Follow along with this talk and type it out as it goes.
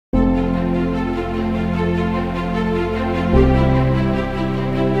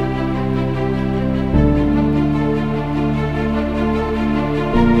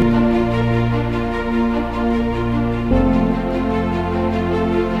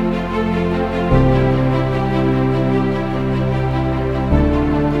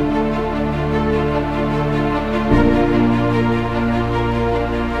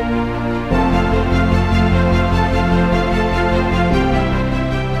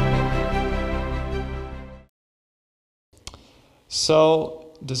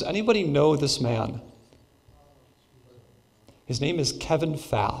So, does anybody know this man? His name is Kevin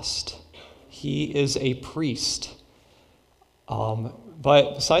Fast. He is a priest.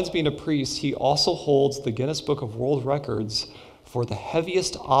 But besides being a priest, he also holds the Guinness Book of World Records for the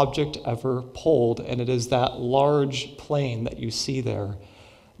heaviest object ever pulled, and it is that large plane that you see there.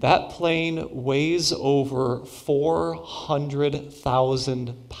 That plane weighs over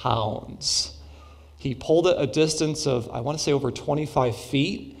 400,000 pounds. He pulled it a distance of, I want to say, over 25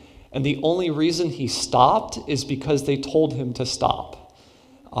 feet, and the only reason he stopped is because they told him to stop.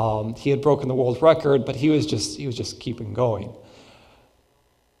 He had broken the world record, but he was just keeping going.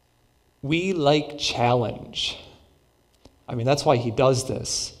 We like challenge. I mean, that's why he does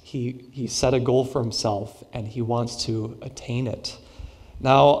this. He set a goal for himself, and he wants to attain it.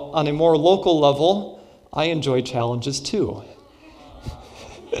 Now, on a more local level, I enjoy challenges too.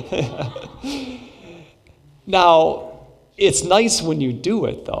 Now, it's nice when you do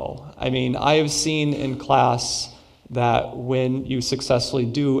it, though. I mean, I have seen in class that when you successfully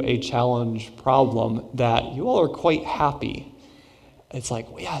do a challenge problem, that you all are quite happy. It's like,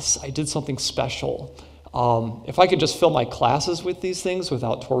 yes, I did something special. If I could just fill my classes with these things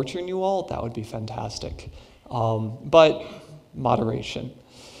without torturing you all, that would be fantastic. But moderation.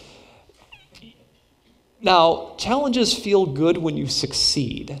 Now, challenges feel good when you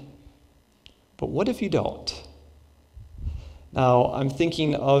succeed, but what if you don't? Now, I'm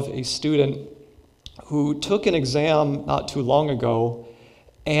thinking of a student who took an exam not too long ago,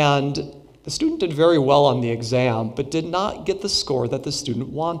 and the student did very well on the exam, but did not get the score that the student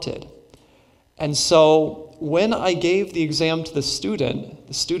wanted. And so when I gave the exam to the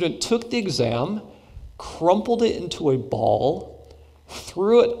student took the exam, crumpled it into a ball,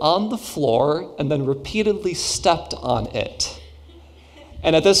 threw it on the floor, and then repeatedly stepped on it.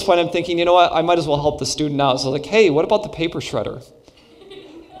 And at this point, I'm thinking, you know what, I might as well help the student out. So I was like, hey, what about the paper shredder?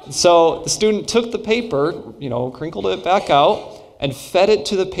 So the student took the paper, crinkled it back out, and fed it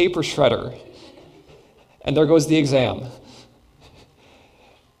to the paper shredder. And there goes the exam.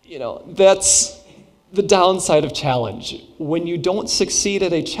 That's the downside of challenge. When you don't succeed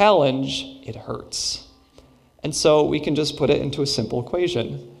at a challenge, it hurts. And so we can just put it into a simple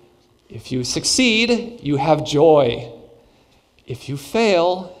equation. If you succeed, you have joy. If you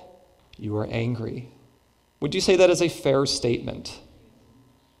fail, you are angry. Would you say that is a fair statement?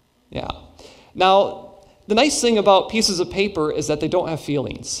 Yeah. Now, the nice thing about pieces of paper is that they don't have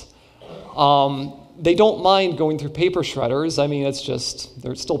feelings. They don't mind going through paper shredders. I mean,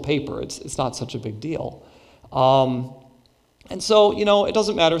 they're still paper. It's not such a big deal. And so, it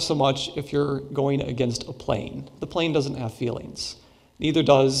doesn't matter so much if you're going against a plane. The plane doesn't have feelings. Neither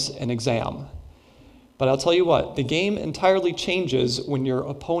does an exam. But I'll tell you what, the game entirely changes when your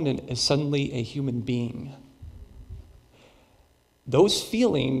opponent is suddenly a human being. Those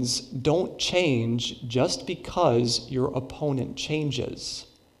feelings don't change just because your opponent changes.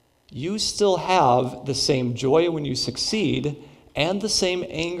 You still have the same joy when you succeed and the same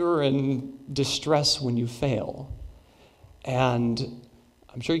anger and distress when you fail. And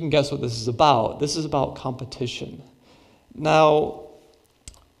I'm sure you can guess what this is about. This is about competition. Now,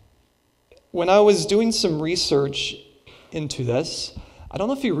 when I was doing some research into this, I don't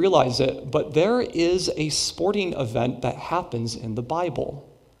know if you realize it, but there is a sporting event that happens in the Bible.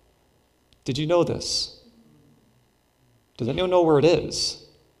 Did you know this? Does anyone know where it is?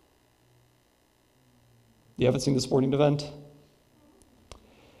 You haven't seen the sporting event?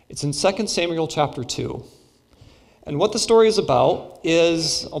 It's in 2 Samuel chapter 2. And what the story is about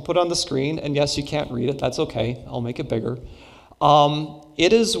is, I'll put it on the screen, and yes, you can't read it, that's okay, I'll make it bigger.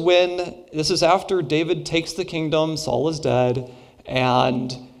 This is after David takes the kingdom, Saul is dead,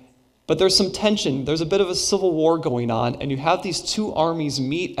 but there's some tension, there's a bit of a civil war going on, and you have these two armies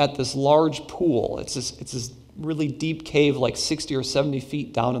meet at this large pool. It's this really deep cave, like 60 or 70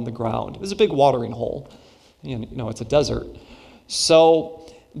 feet down in the ground. It was a big watering hole. It's a desert. So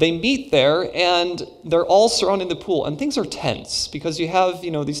they meet there, and they're all surrounding the pool, and things are tense because you have,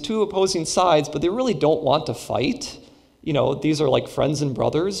 these two opposing sides, but they really don't want to fight. These are like friends and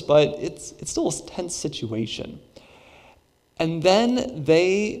brothers, but it's still a tense situation. And then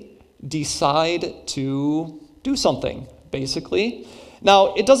they decide to do something, basically.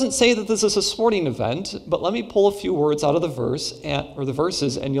 Now, it doesn't say that this is a sporting event, but let me pull a few words out of the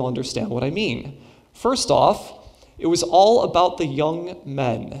verses, and you'll understand what I mean. First off, it was all about the young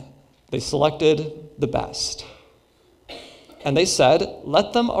men. They selected the best. And they said,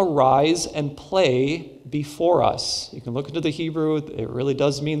 let them arise and play before us. You can look into the Hebrew. It really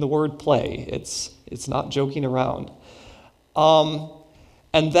does mean the word play. It's not joking around.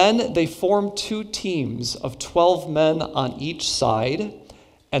 And then they form two teams of 12 men on each side,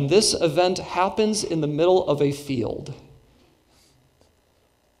 and this event happens in the middle of a field.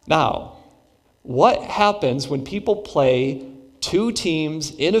 Now, what happens when people play two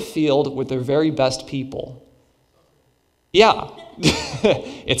teams in a field with their very best people? Yeah,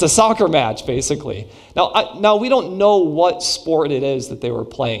 it's a soccer match, basically. Now, we don't know what sport it is that they were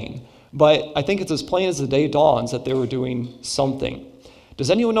playing, but I think it's as plain as the day dawns that they were doing something. Does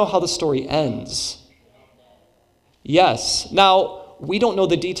anyone know how the story ends? Yes. Now, we don't know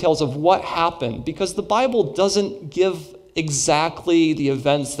the details of what happened because the Bible doesn't give exactly the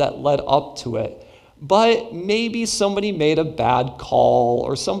events that led up to it. But maybe somebody made a bad call,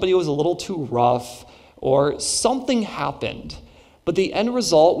 or somebody was a little too rough, or something happened. But the end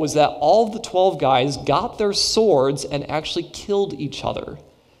result was that all of the 12 guys got their swords and actually killed each other.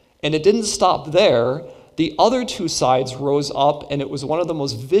 And it didn't stop there. The other two sides rose up, and it was one of the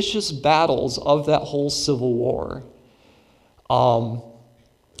most vicious battles of that whole Civil War.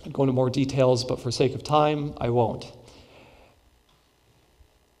 I'd go into more details, but for sake of time, I won't.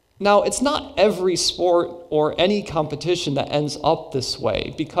 Now, it's not every sport or any competition that ends up this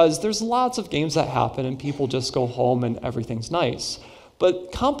way, because there's lots of games that happen and people just go home and everything's nice.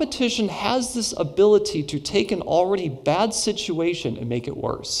 But competition has this ability to take an already bad situation and make it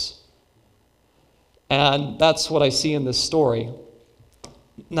worse. And that's what I see in this story.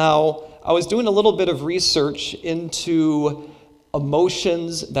 Now, I was doing a little bit of research into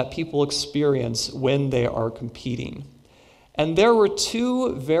emotions that people experience when they are competing. And there were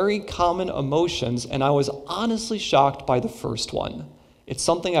two very common emotions, and I was honestly shocked by the first one. It's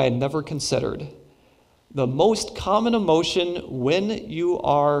something I had never considered. The most common emotion when you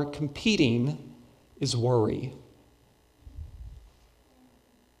are competing is worry.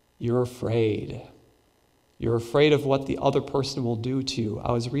 You're afraid. You're afraid of what the other person will do to you.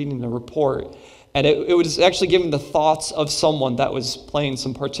 I was reading a report, and it was actually giving the thoughts of someone that was playing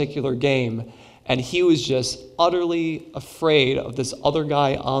some particular game, and he was just utterly afraid of this other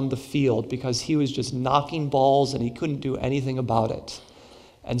guy on the field because he was just knocking balls and he couldn't do anything about it.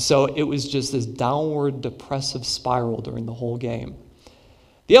 And so it was just this downward depressive spiral during the whole game.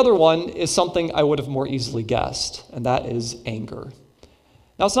 The other one is something I would have more easily guessed, and that is anger.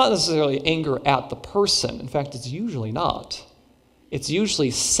 Now, it's not necessarily anger at the person. In fact, it's usually not. It's usually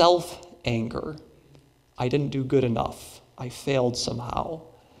self-anger. I didn't do good enough. I failed somehow.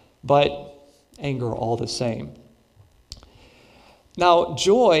 But anger all the same. Now,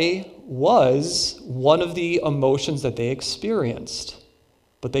 joy was one of the emotions that they experienced,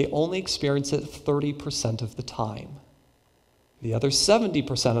 but they only experienced it 30% of the time. The other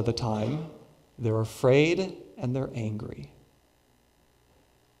 70% of the time, they're afraid and they're angry.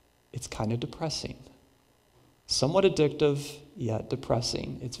 It's kind of depressing. Somewhat addictive, yet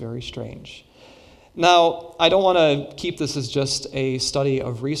depressing. It's very strange. Now, I don't want to keep this as just a study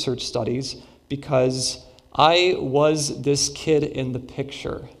of research studies because I was this kid in the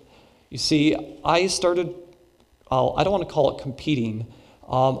picture. You see, I started, I don't want to call it competing.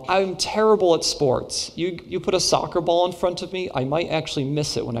 I'm terrible at sports. You put a soccer ball in front of me, I might actually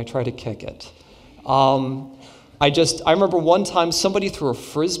miss it when I try to kick it. I remember one time somebody threw a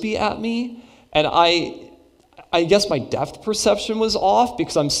frisbee at me, and I guess my depth perception was off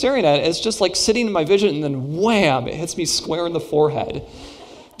because I'm staring at it. It's just like sitting in my vision, and then wham, it hits me square in the forehead.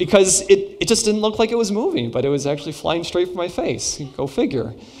 Because it just didn't look like it was moving, but it was actually flying straight for my face. Go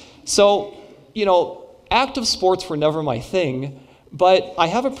figure. So, active sports were never my thing, but I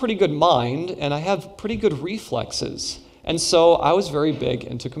have a pretty good mind, and I have pretty good reflexes. And so I was very big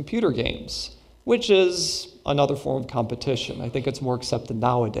into computer games, which is another form of competition. I think it's more accepted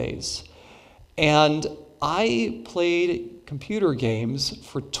nowadays. And I played computer games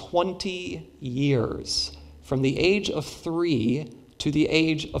for 20 years, from the age of 3 to the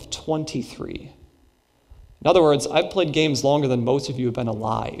age of 23. In other words, I've played games longer than most of you have been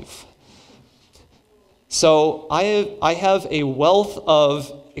alive. So I have a wealth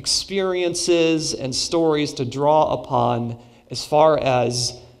of experiences and stories to draw upon as far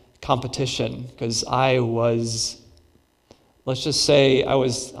as competition, because let's just say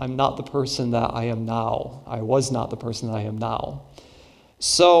I'm not the person that I am now. I was not the person that I am now.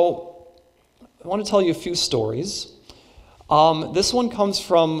 So I want to tell you a few stories. This one comes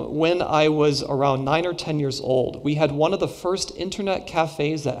from when I was around 9 or 10 years old. We had one of the first internet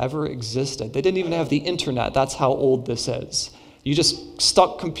cafes that ever existed. They didn't even have the internet. That's how old this is. You just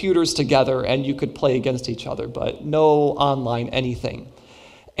stuck computers together and you could play against each other, but no online anything.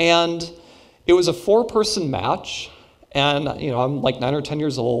 And it was a 4-person match, and I'm like 9 or 10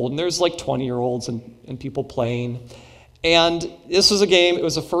 years old, and there's like 20-year-olds and people playing. And this was a game, it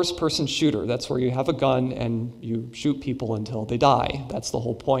was a first-person shooter. That's where you have a gun and you shoot people until they die. That's the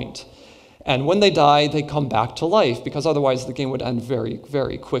whole point. And when they die, they come back to life, because otherwise the game would end very,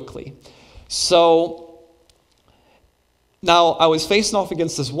 very quickly. So now I was facing off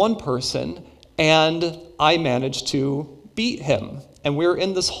against this one person, and I managed to beat him. And we were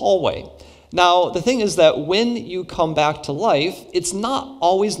in this hallway. Now, the thing is that when you come back to life, it's not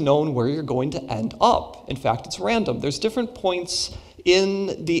always known where you're going to end up. In fact, it's random. There's different points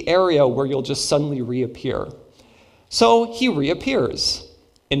in the area where you'll just suddenly reappear. So he reappears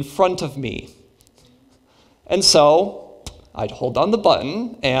in front of me. And so I'd hold down the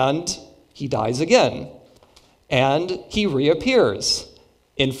button, and he dies again. And he reappears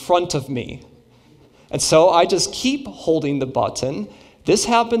in front of me. And so I just keep holding the button. This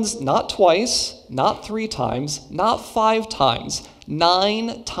happens not twice, not 3 times, not 5 times,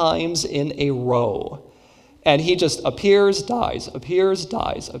 9 times in a row. And he just appears, dies, appears,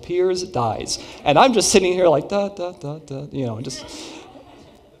 dies, appears, dies. And I'm just sitting here like, da, da, da, da, just.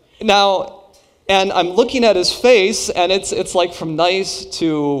 Now, and I'm looking at his face, and it's like from nice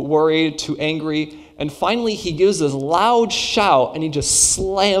to worried to angry. And finally, he gives this loud shout, and he just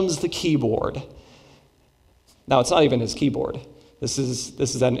slams the keyboard. Now, it's not even his keyboard. This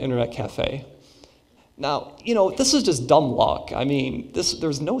is an internet cafe. Now, this is just dumb luck. I mean,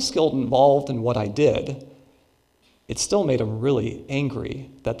 there's no skill involved in what I did. It still made him really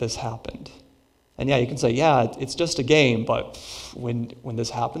angry that this happened. And yeah, you can say, yeah, it's just a game, but when this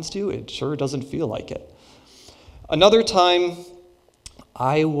happens to you, it sure doesn't feel like it. Another time,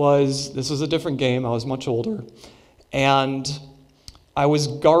 this was a different game, I was much older, and I was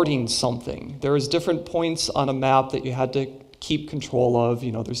guarding something. There was different points on a map that you had to keep control of.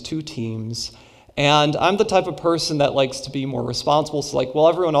 There's 2 teams. And I'm the type of person that likes to be more responsible. So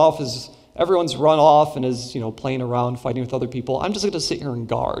everyone's run off and is, playing around, fighting with other people. I'm just going to sit here and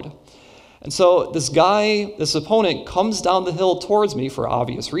guard. And so this opponent comes down the hill towards me for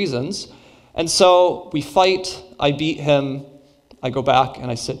obvious reasons. And so we fight, I beat him, I go back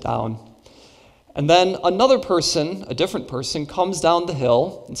and I sit down. And then another person, a different person, comes down the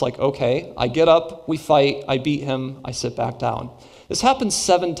hill. It's like, okay, I get up, we fight, I beat him, I sit back down. This happens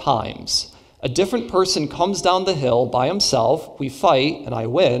 7 times. A different person comes down the hill by himself, we fight, and I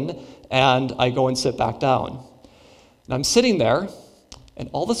win, and I go and sit back down. And I'm sitting there, and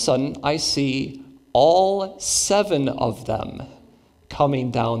all of a sudden, I see all 7 of them coming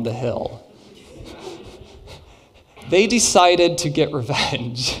down the hill. They decided to get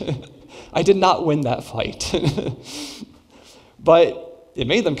revenge. I did not win that fight. But it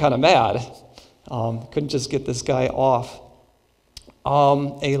made them kind of mad. Couldn't just get this guy off.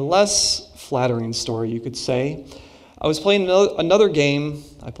 A less flattering story, you could say. I was playing another game.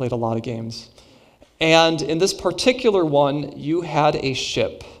 I played a lot of games. And in this particular one, you had a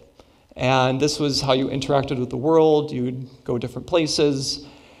ship. And this was how you interacted with the world. You'd go different places.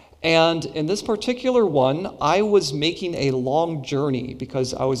 And in this particular one, I was making a long journey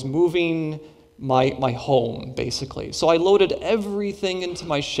because I was moving my home, basically. So I loaded everything into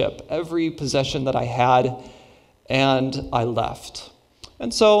my ship, every possession that I had, and I left.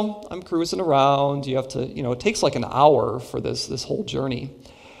 And so I'm cruising around. You have to, it takes like an hour for this whole journey.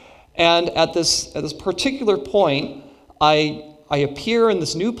 And at this particular point, I appear in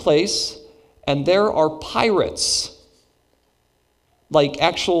this new place, and there are pirates. Like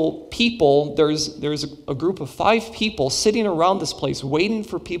actual people, there's a group of 5 people sitting around this place waiting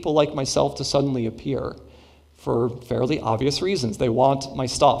for people like myself to suddenly appear for fairly obvious reasons. They want my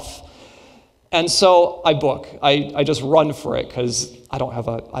stuff. And so I book. I just run for it because I don't have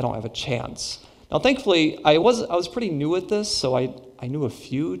a chance. Now thankfully I was pretty new at this, so I knew a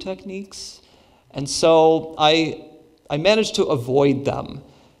few techniques. And so I managed to avoid them.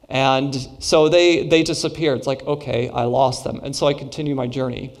 And so they disappeared. It's like, okay, I lost them. And so I continue my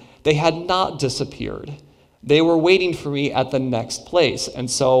journey. They had not disappeared. They were waiting for me at the next place.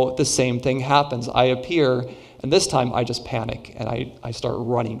 And so the same thing happens. I appear, and this time I just panic, and I start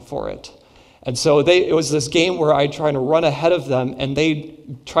running for it. And so it was this game where I try to run ahead of them, and they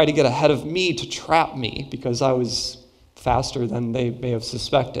try to get ahead of me to trap me because I was faster than they may have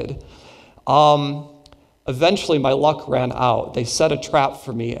suspected. Eventually, my luck ran out. They set a trap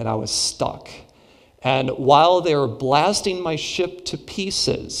for me, and I was stuck. And while they were blasting my ship to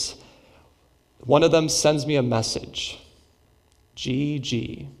pieces, one of them sends me a message.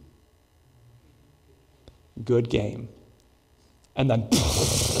 GG. Good game. And then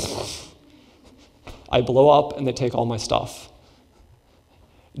I blow up, and they take all my stuff.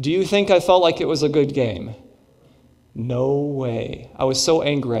 Do you think I felt like it was a good game? No way. I was so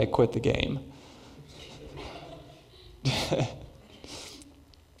angry I quit the game.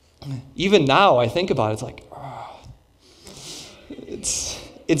 Even now, I think about it, it's like,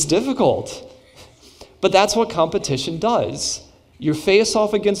 it's difficult. But that's what competition does. You face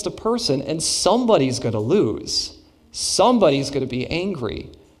off against a person, and somebody's going to lose. Somebody's going to be angry.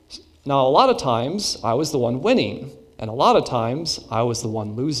 Now, a lot of times, I was the one winning, and a lot of times, I was the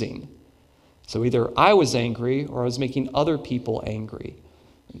one losing. So either I was angry, or I was making other people angry.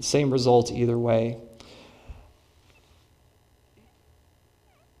 Same result either way.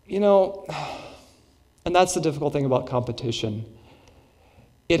 And that's the difficult thing about competition.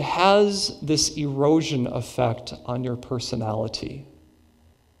 It has this erosion effect on your personality.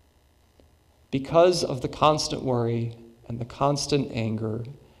 Because of the constant worry and the constant anger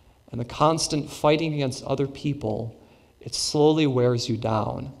and the constant fighting against other people, it slowly wears you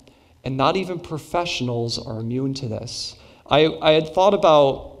down. And not even professionals are immune to this. I had thought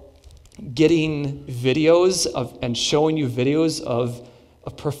about getting videos and showing you videos of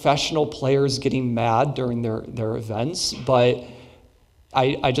professional players getting mad during their events, but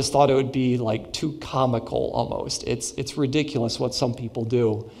I just thought it would be like too comical almost. It's ridiculous what some people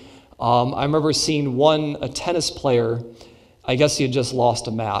do. I remember seeing a tennis player, I guess he had just lost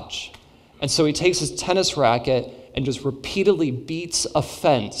a match. And so he takes his tennis racket and just repeatedly beats a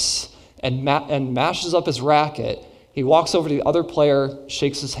fence and mashes up his racket. He walks over to the other player,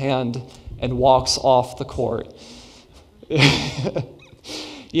 shakes his hand, and walks off the court.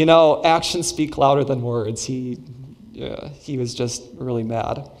 Actions speak louder than words. He was just really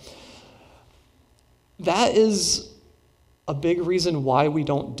mad. That is a big reason why we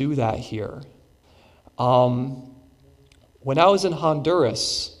don't do that here. When I was in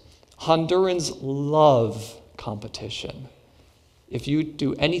Honduras, Hondurans love competition. If you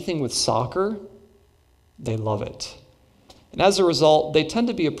do anything with soccer, they love it. And as a result, they tend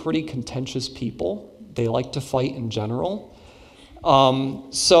to be a pretty contentious people. They like to fight in general.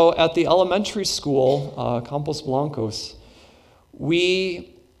 So at the elementary school, Campos Blancos,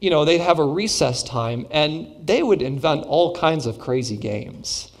 they'd have a recess time, and they would invent all kinds of crazy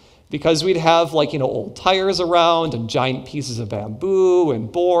games. Because we'd have old tires around and giant pieces of bamboo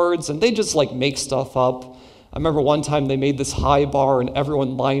and boards, and they just make stuff up. I remember one time they made this high bar and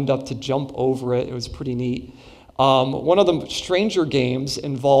everyone lined up to jump over it. It was pretty neat. One of the stranger games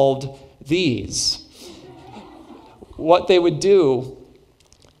involved these. What they would do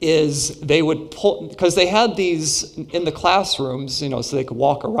is they would pull, because they had these in the classrooms, so they could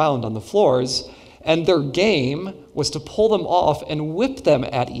walk around on the floors, and their game was to pull them off and whip them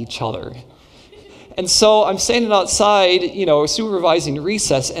at each other. And so I'm standing outside, supervising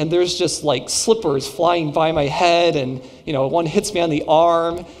recess, and there's just slippers flying by my head, and one hits me on the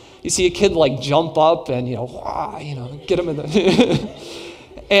arm. You see a kid jump up and get him in the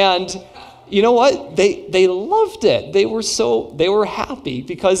and you know what? They loved it. They were happy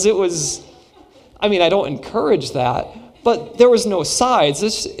because it was. I don't encourage that, but there was no sides.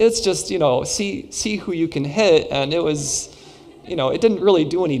 It's just see who you can hit, and it was it didn't really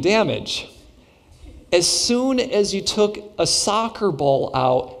do any damage. As soon as you took a soccer ball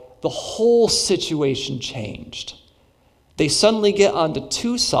out, the whole situation changed. They suddenly get onto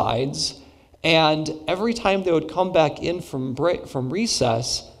two sides, and every time they would come back in from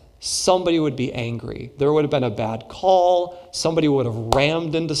recess, somebody would be angry. There would have been a bad call. Somebody would have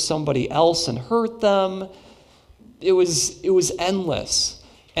rammed into somebody else and hurt them. It was endless.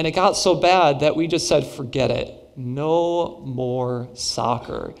 And it got so bad that we just said, forget it. No more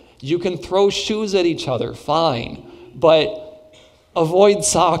soccer. You can throw shoes at each other, fine, but avoid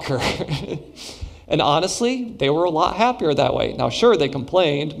soccer. And honestly, they were a lot happier that way. Now, sure, they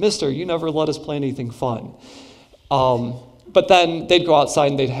complained, "Mister, you never let us play anything fun." But then they'd go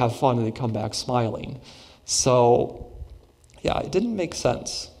outside and they'd have fun and they'd come back smiling. So, yeah, it didn't make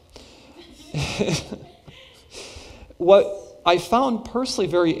sense. What I found personally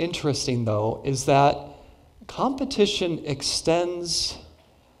very interesting, though, is that competition extends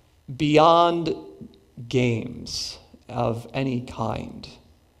beyond games of any kind.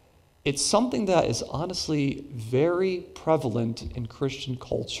 It's something that is honestly very prevalent in Christian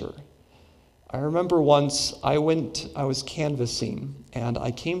culture. I remember once I was canvassing, and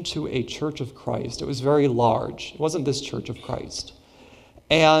I came to a Church of Christ. It was very large. It wasn't this Church of Christ.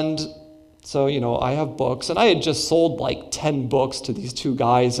 And so, I have books, and I had just sold 10 books to these two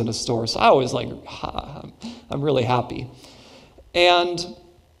guys in a store. So I was I'm really happy. And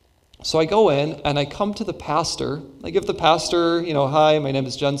so I go in, and I come to the pastor. I give the pastor, "Hi, my name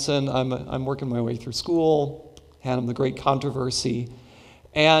is Jensen. I'm working my way through school." Hand him the Great Controversy.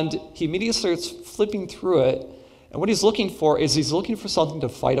 And he immediately starts flipping through it. And what he's looking for something to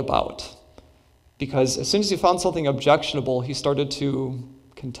fight about. because as soon as he found something objectionable, he started to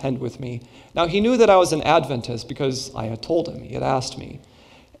contend with me. Now, he knew that I was an Adventist because I had told him, he had asked me.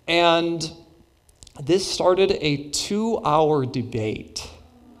 And this started a 2-hour debate.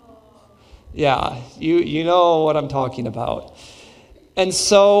 Yeah, you know what I'm talking about. And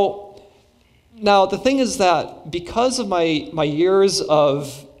so, now the thing is that because of my years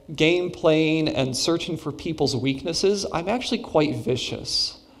of game playing and searching for people's weaknesses, I'm actually quite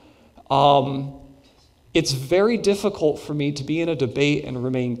vicious. It's very difficult for me to be in a debate and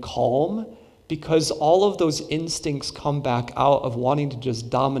remain calm because all of those instincts come back out of wanting to just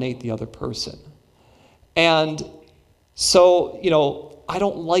dominate the other person. And so, I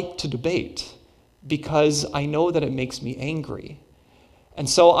don't like to debate because I know that it makes me angry. And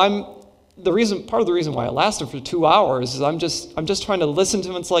so part of the reason why it lasted for 2 hours is I'm just trying to listen to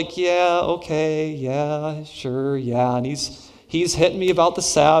him. It's like, yeah, okay, yeah, sure, yeah. And he's hitting me about the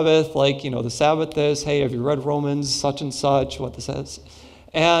Sabbath, like, the Sabbath this, hey, have you read Romans such and such, what this says?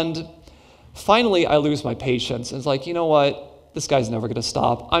 And finally, I lose my patience. And it's like, you know what? This guy's never going to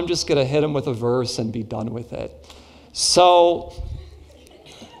stop. I'm just going to hit him with a verse and be done with it. So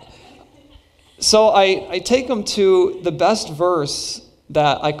I take him to the best verse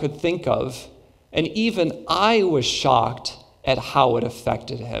that I could think of, and even I was shocked at how it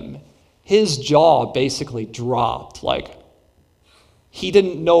affected him. His jaw basically dropped, like, he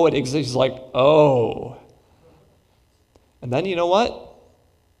didn't know it existed. He's like, oh. And then you know what?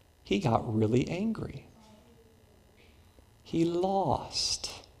 He got really angry. He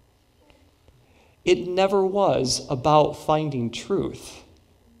lost. It never was about finding truth.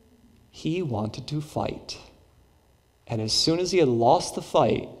 He wanted to fight. And as soon as he had lost the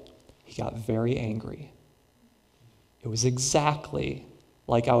fight, he got very angry. It was exactly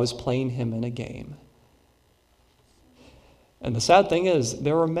like I was playing him in a game. And the sad thing is,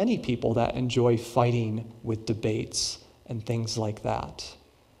 there are many people that enjoy fighting with debates and things like that.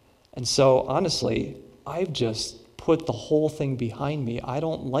 And so, honestly, I've just put the whole thing behind me. I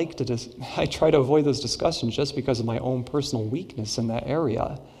don't like I try to avoid those discussions just because of my own personal weakness in that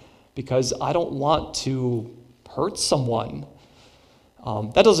area, because I don't want to hurt someone.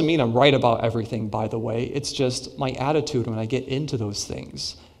 That doesn't mean I'm right about everything, by the way. It's just my attitude when I get into those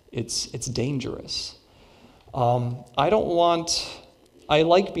things. It's dangerous. I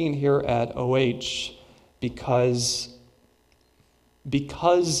like being here at OH because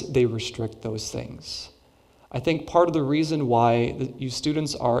they restrict those things. I think part of the reason why you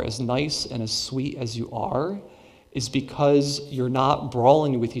students are as nice and as sweet as you are is because you're not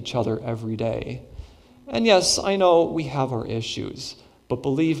brawling with each other every day. And yes, I know we have our issues, but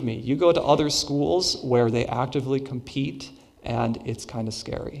believe me, you go to other schools where they actively compete and it's kind of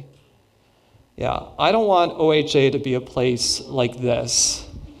scary. Yeah, I don't want OHA to be a place like this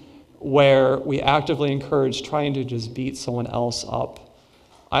where we actively encourage trying to just beat someone else up.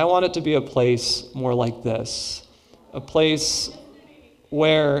 I want it to be a place more like this, a place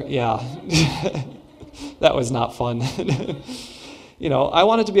where, yeah, that was not fun. I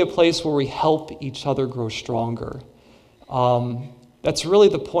want it to be a place where we help each other grow stronger. That's really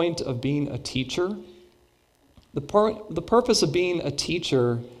the point of being a teacher. The purpose of being a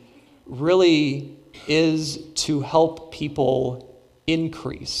teacher really is to help people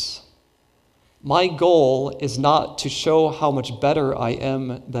increase. My goal is not to show how much better I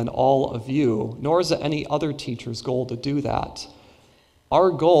am than all of you, nor is it any other teacher's goal to do that. Our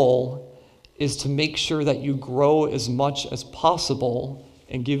goal is to make sure that you grow as much as possible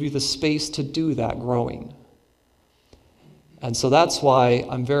and give you the space to do that growing. And so that's why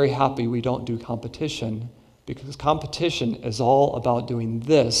I'm very happy we don't do competition, because competition is all about doing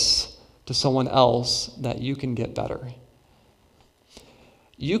this to someone else that you can get better.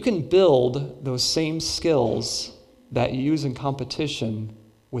 You can build those same skills that you use in competition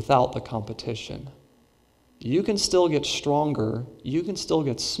without the competition. You can still get stronger, you can still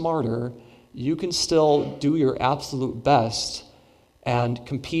get smarter, you can still do your absolute best and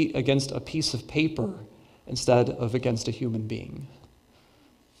compete against a piece of paper instead of against a human being.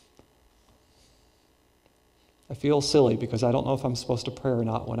 I feel silly because I don't know if I'm supposed to pray or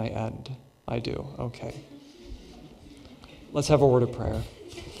not when I end. I do. Okay. Let's have a word of prayer.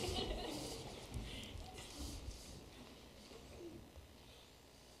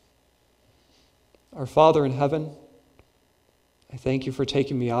 Our Father in heaven, I thank you for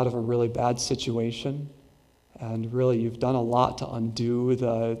taking me out of a really bad situation. And really, you've done a lot to undo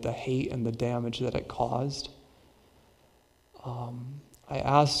the hate and the damage that it caused. I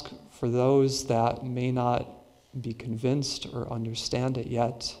ask for those that may not be convinced or understand it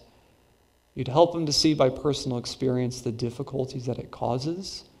yet, you'd help them to see by personal experience the difficulties that it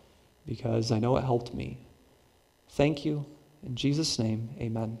causes, because I know it helped me. Thank you. In Jesus' name,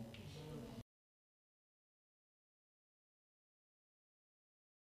 amen.